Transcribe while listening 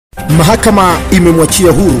Mahakama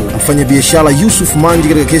imemwachia huru mfanyabiashara Yusuf Manji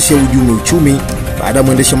katika kesi ya uhujumu uchumi baada ya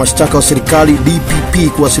mwendesha mashtaka wa serikali DPP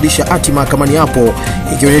kuwasilisha hati mahakamani hapo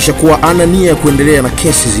ikionyesha kuwa ana nia ya kuendelea na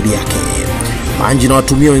kesi dhidi yake. Manji na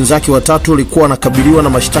watuhumiwa wenzake watatu walikuwa wanakabiliwa na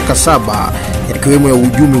mashtaka 7 yakiwemo ya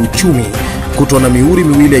uhujumu uchumi, kutwa na mihuri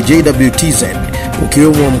miwili ya JWTZ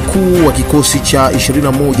ukiwemo mkuu wa kikosi cha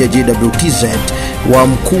 21 JWTZ, wa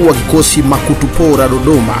mkuu wa kikosi Makutupora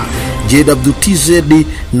Dodoma JWTZ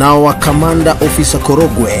na wa kamanda ofisa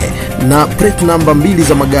Korogwe na plate namba 2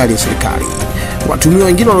 za magari ya serikali. Watuhumiwa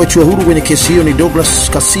wengine walioachiwa huru kwenye kesi hiyo ni Douglas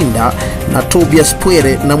Kasinda na Tobias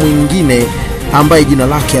Pwere na mwingine ambaye jina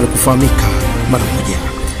lake halikufahamika mara moja.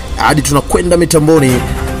 Hadi tunakwenda mitamboni,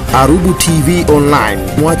 Huru TV Online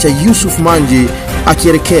mwacha Yusuf Manji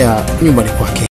akielekea nyumbani kwake.